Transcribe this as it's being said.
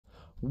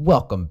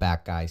Welcome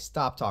back, guys.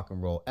 Stop, Talk, and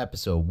Roll,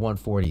 episode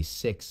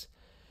 146.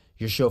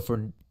 Your show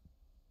for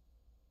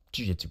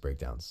Jiu-Jitsu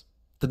breakdowns.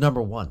 The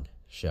number one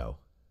show.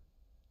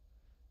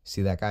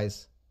 See that,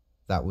 guys?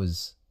 That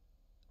was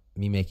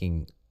me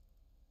making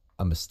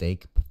a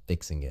mistake,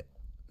 fixing it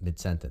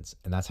mid-sentence.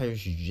 And that's how your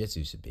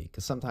Jiu-Jitsu should be,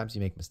 because sometimes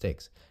you make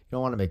mistakes. You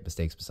don't want to make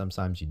mistakes, but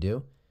sometimes you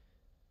do.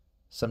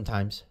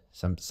 Sometimes.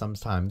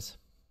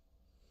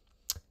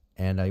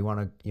 And you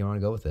want to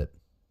go with it.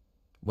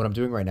 What I'm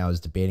doing right now is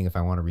debating if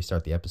I want to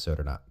restart the episode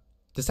or not.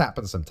 This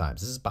happens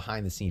sometimes. This is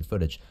behind the scene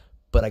footage,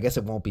 but I guess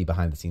it won't be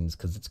behind the scenes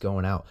because it's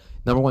going out.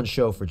 Number one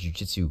show for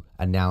Jiu-Jitsu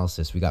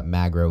analysis. We got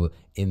Magro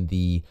in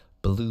the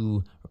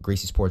blue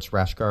Gracie Sports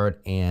rash guard,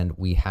 and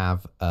we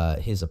have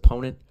his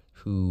opponent,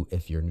 who,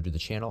 if you're new to the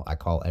channel, I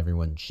call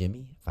everyone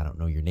Jimmy if I don't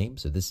know your name.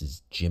 So this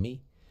is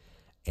Jimmy,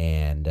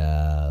 and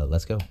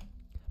let's go.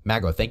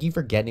 Magro, thank you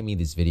for getting me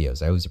these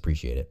videos. I always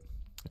appreciate it.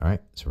 All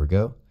right, so we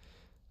go.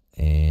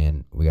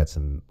 And we got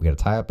a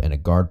tie up and a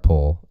guard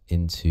pull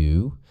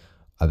into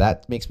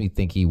that makes me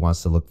think he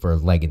wants to look for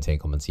leg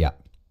entanglements. Yeah.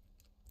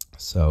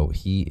 So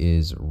he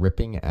is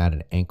ripping at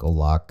an ankle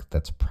lock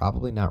that's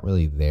probably not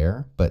really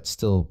there, but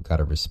still got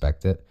to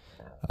respect it.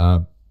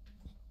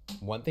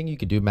 One thing you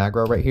could do,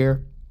 Magro, right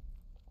here,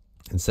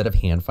 instead of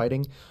hand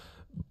fighting,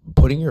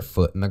 putting your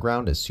foot in the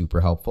ground is super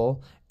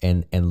helpful,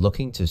 and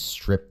looking to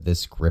strip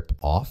this grip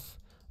off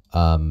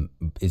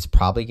is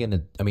probably going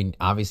to, I mean,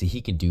 obviously he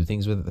can do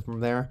things with it from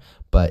there,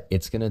 but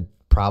it's going to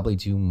probably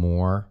do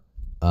more.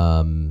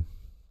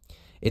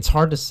 It's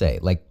hard to say,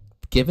 like,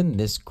 given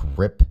this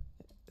grip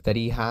that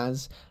he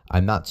has,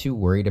 I'm not too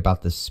worried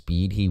about the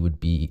speed he would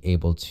be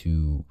able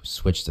to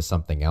switch to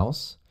something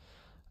else,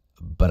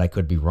 but I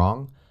could be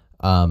wrong.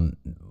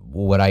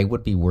 What I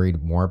would be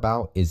worried more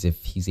about is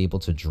if he's able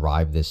to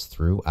drive this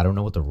through. I don't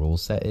know what the rule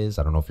set is.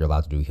 I don't know if you're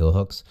allowed to do heel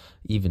hooks.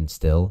 Even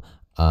still,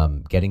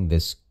 getting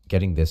this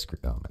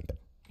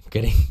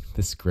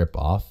grip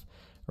off,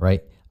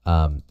 right,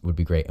 would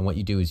be great. And what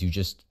you do is you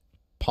just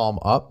palm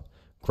up,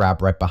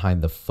 grab right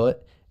behind the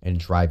foot, and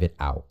drive it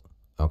out.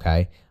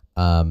 Okay,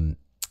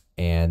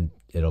 and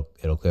it'll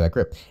clear that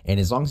grip. And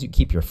as long as you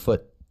keep your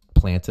foot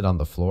planted on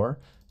the floor,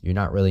 you're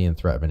not really in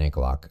threat of an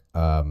ankle lock.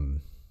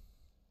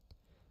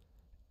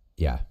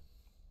 Yeah.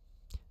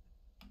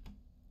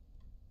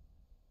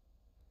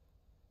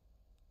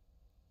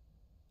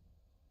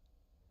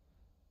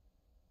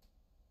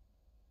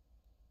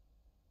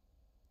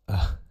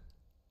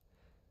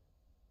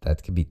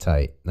 That could be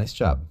tight. Nice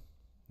job.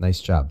 Nice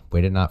job.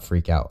 Way to not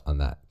freak out on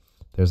that.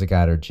 There's a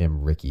guy at our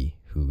gym, Ricky,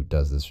 who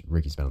does this.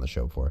 Ricky's been on the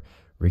show before.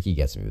 Ricky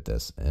gets me with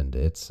this, and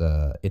it's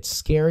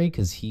scary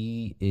because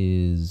he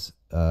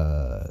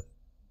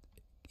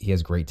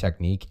has great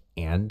technique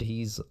and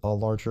he's a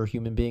larger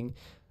human being.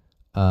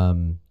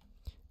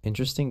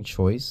 Interesting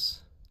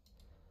choice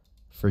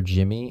for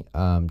Jimmy.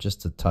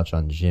 Just to touch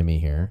on Jimmy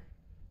here.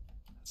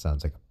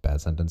 Sounds like a bad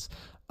sentence.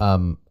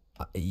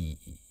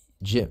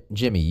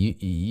 Jimmy,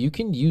 you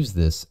can use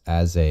this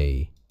as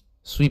a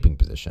sweeping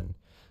position.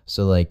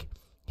 So, like,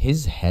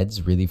 his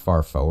head's really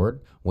far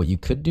forward. What you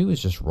could do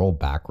is just roll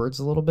backwards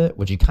a little bit,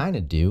 which you kind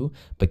of do,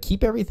 but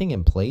keep everything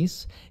in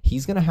place.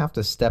 He's going to have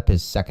to step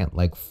his second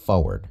leg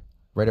forward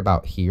right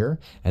about here,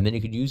 and then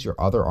you could use your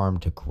other arm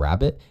to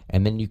grab it,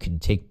 and then you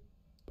could take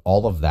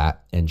all of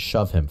that and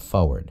shove him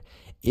forward.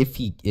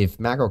 If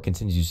Magro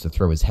continues to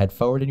throw his head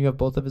forward and you have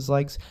both of his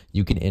legs,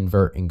 you can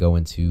invert and go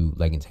into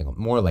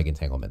more leg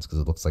entanglements, because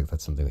it looks like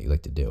that's something that you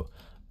like to do.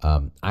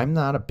 I'm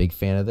not a big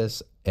fan of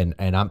this, and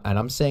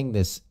I'm saying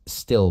this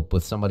still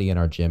with somebody in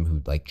our gym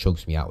who, like,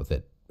 chokes me out with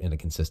it in a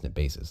consistent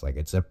basis. Like,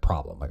 it's a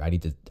problem. Like, I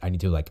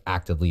need to like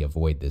actively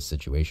avoid this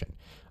situation.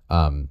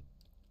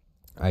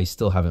 I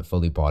still haven't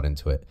fully bought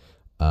into it.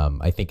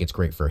 I think it's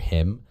great for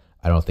him.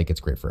 I don't think it's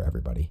great for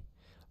everybody.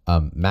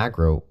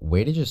 Magro,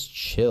 way to just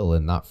chill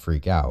and not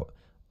freak out.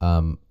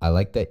 I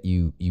like that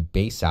you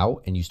base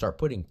out and you start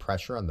putting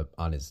pressure on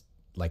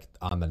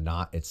the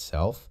knot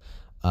itself.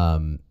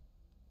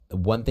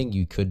 One thing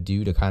you could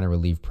do to kind of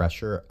relieve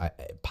pressure,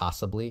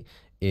 possibly,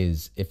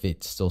 is if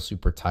it's still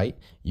super tight,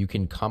 you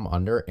can come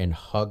under and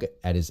hug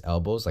at his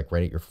elbows, like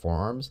right at your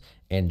forearms,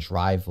 and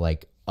drive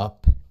like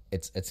up.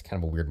 It's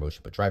kind of a weird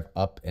motion, but drive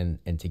up and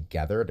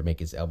together to make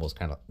his elbows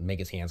make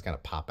his hands kind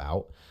of pop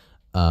out.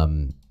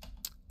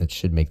 That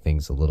should make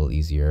things a little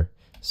easier.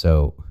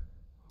 So,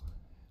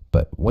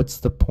 but what's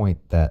the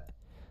point that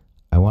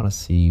I want to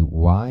see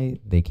why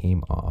they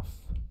came off?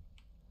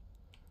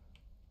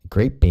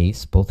 Great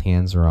base. Both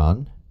hands are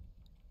on.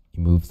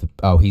 You move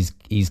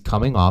he's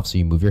coming off, so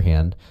you move your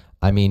hand.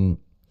 I mean,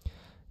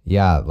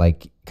 yeah,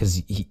 like,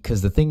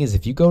 because the thing is,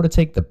 if you go to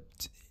take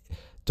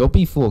don't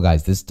be fooled,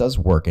 guys. This does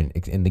work, and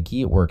in the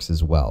gi it works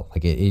as well.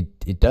 Like,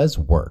 it does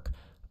work.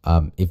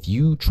 If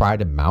you try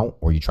to mount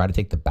or you try to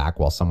take the back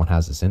while someone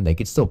has this in, they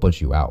could still put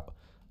you out.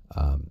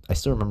 I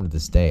still remember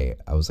this day.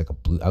 I was a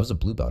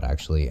blue belt,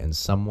 actually, and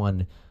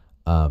someone,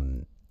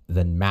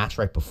 the match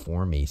right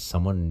before me,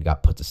 someone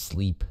got put to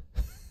sleep,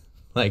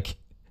 like,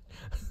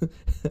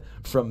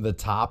 from the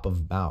top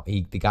of mount.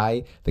 The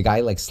guy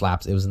like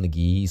slaps. It was in the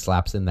gi. He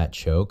slaps in that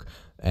choke,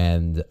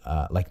 and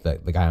like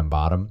the guy on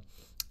bottom,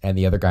 and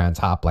the other guy on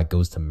top like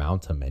goes to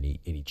mount him, and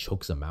he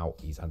chokes him out.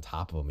 He's on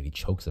top of him and he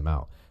chokes him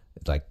out.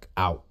 It's like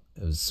out.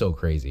 It was so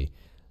crazy.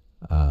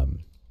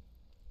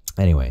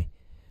 Anyway,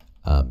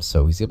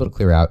 so he's able to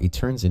clear out. He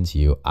turns into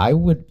you.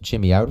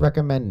 Jimmy, I would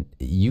recommend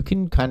you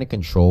can kind of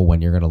control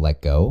when you're gonna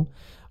let go.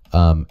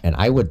 And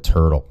I would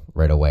turtle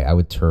right away. I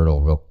would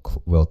turtle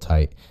real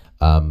tight.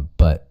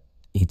 But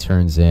he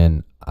turns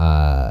in.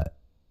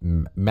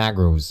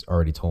 Magro's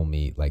already told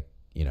me, like,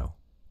 you know,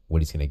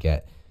 what he's going to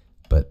get.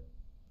 But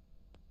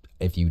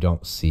if you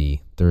don't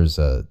see, there's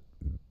a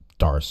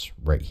Darce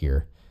right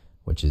here,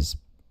 which is,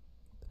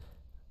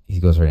 he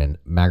goes right in.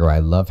 Magro, I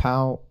love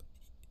how,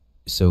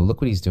 so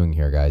look what he's doing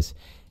here, guys.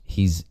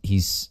 He's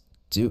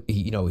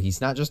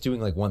not just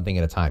doing like one thing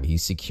at a time.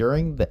 He's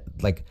securing the,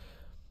 like,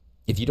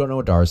 if you don't know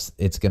a Darce,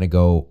 it's going to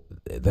go,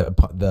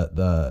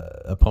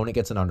 the opponent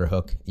gets an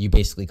underhook. You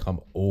basically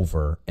come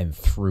over and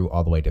through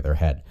all the way to their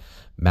head.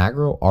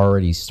 Magro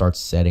already starts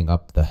setting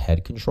up the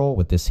head control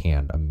with this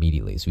hand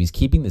immediately. So he's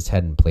keeping this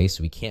head in place,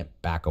 so he can't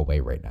back away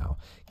right now.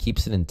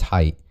 Keeps it in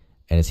tight,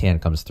 and his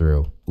hand comes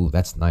through. Ooh,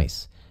 that's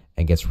nice.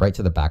 And gets right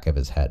to the back of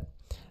his head.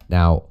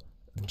 Now,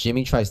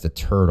 Jimmy tries to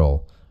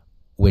turtle,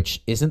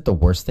 which isn't the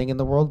worst thing in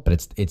the world,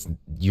 but it's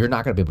you're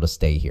not going to be able to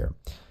stay here.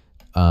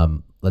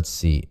 Let's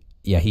see.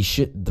 Yeah, he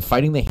should. The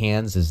fighting the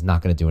hands is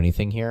not going to do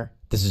anything here.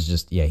 This is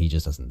just, yeah, he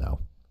just doesn't know.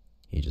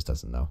 He just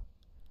doesn't know.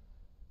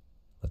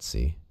 Let's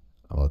see.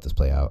 I'll let this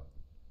play out.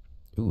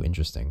 Ooh,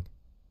 interesting.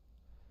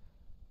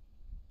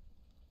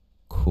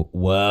 Cool.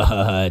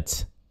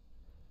 What?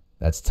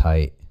 That's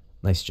tight.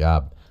 Nice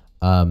job.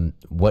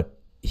 What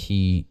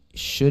he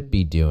should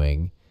be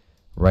doing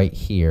right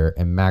here,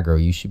 and Magro,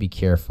 you should be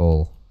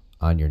careful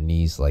on your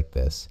knees like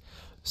this.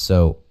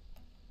 So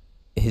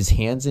his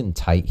hands in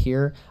tight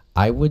here.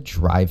 I would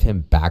drive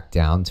him back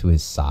down to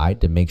his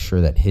side to make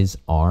sure that his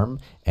arm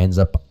ends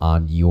up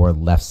on your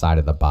left side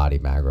of the body,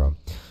 Magro.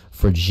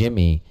 For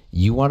Jimmy,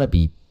 you want to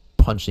be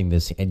punching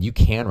this, and you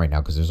can right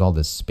now because there's all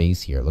this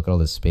space here. Look at all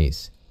this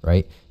space,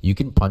 right? You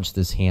can punch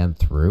this hand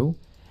through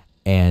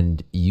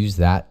and use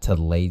that to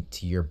lay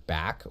to your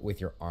back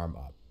with your arm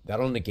up.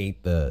 That'll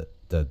negate the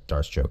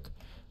Darce choke.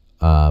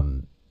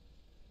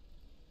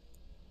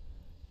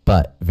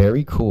 But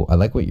very cool. I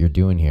like what you're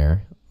doing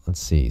here. Let's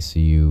see. So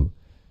you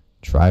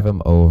drive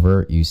him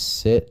over, you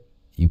sit,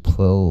 you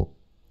pull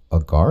a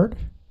guard.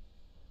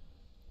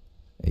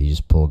 You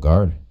just pull a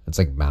guard. It's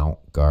like mount,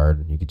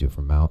 guard. You could do it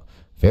from mount.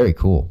 Very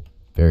cool.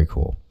 Very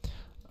cool.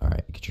 All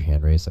right, get your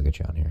hand raised. I'll get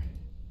you on here.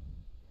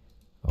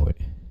 Oh, wait.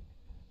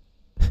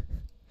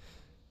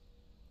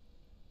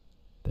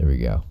 There we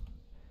go.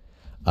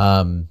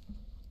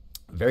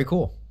 Very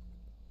cool.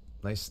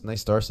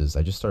 Nice Darces.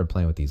 I just started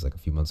playing with these like a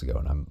few months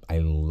ago, and I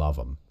love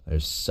them.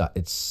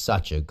 It's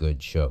such a good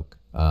choke.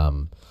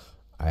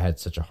 I had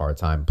such a hard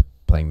time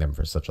playing them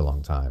for such a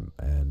long time,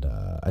 and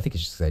I think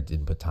it's just because I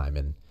didn't put time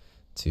in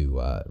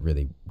to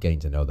really getting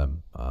to know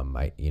them.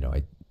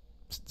 I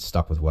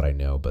stuck with what I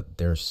know, but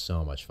they're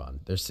so much fun.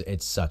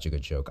 It's such a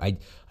good choke. I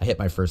hit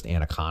my first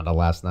anaconda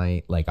last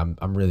night. Like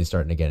I'm really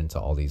starting to get into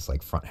all these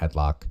like front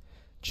headlock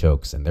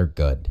chokes, and they're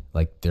good.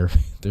 Like they're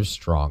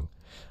strong.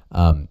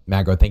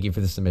 Magro, thank you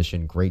for the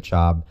submission. Great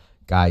job,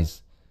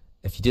 guys.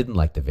 If you didn't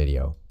like the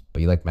video,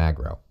 but you like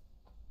Magro,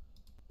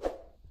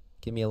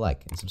 give me a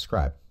like and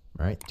subscribe.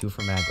 All right, do it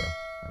for Magro.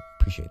 I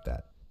appreciate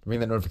that. Ring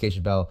that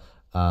notification bell.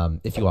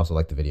 If you also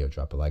like the video,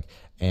 drop a like.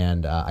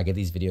 And I get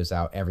these videos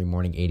out every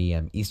morning, 8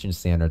 a.m. Eastern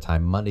Standard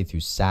Time, Monday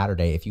through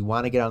Saturday. If you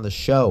want to get on the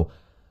show,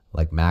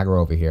 like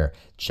Magro over here,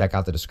 check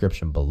out the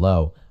description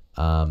below.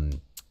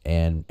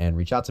 And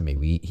reach out to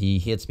me. He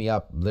hits me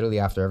up literally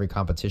after every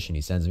competition.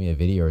 He sends me a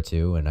video or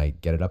two, and I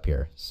get it up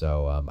here.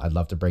 So I'd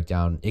love to break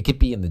down. It could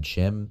be in the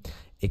gym.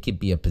 It could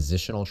be a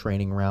positional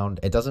training round.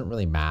 It doesn't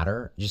really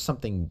matter. Just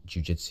something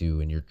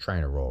jiu-jitsu, and you're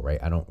trying to roll, right?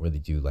 I don't really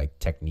do like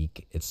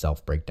technique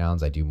itself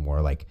breakdowns. I do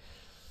more like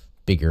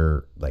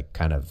bigger, like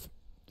kind of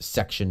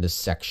section to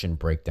section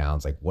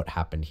breakdowns, like what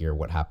happened here,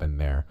 what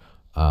happened there.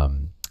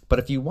 But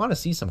if you want to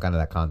see some kind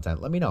of that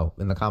content, let me know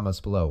in the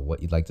comments below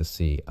what you'd like to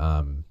see.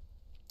 I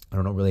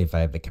don't know really if I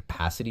have the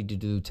capacity to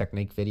do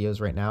technique videos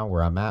right now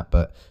where I'm at,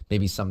 but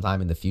maybe sometime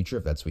in the future,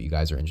 if that's what you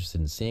guys are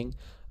interested in seeing,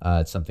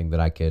 it's something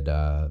that I could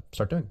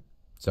start doing.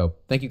 So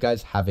thank you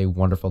guys. Have a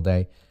wonderful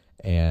day,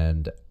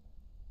 and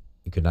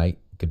good night,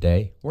 good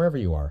day, wherever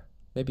you are.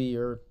 Maybe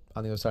you're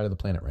on the other side of the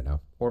planet right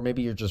now, or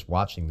maybe you're just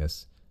watching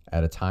this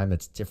at a time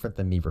that's different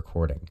than me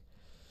recording.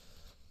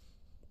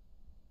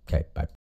 Okay, bye.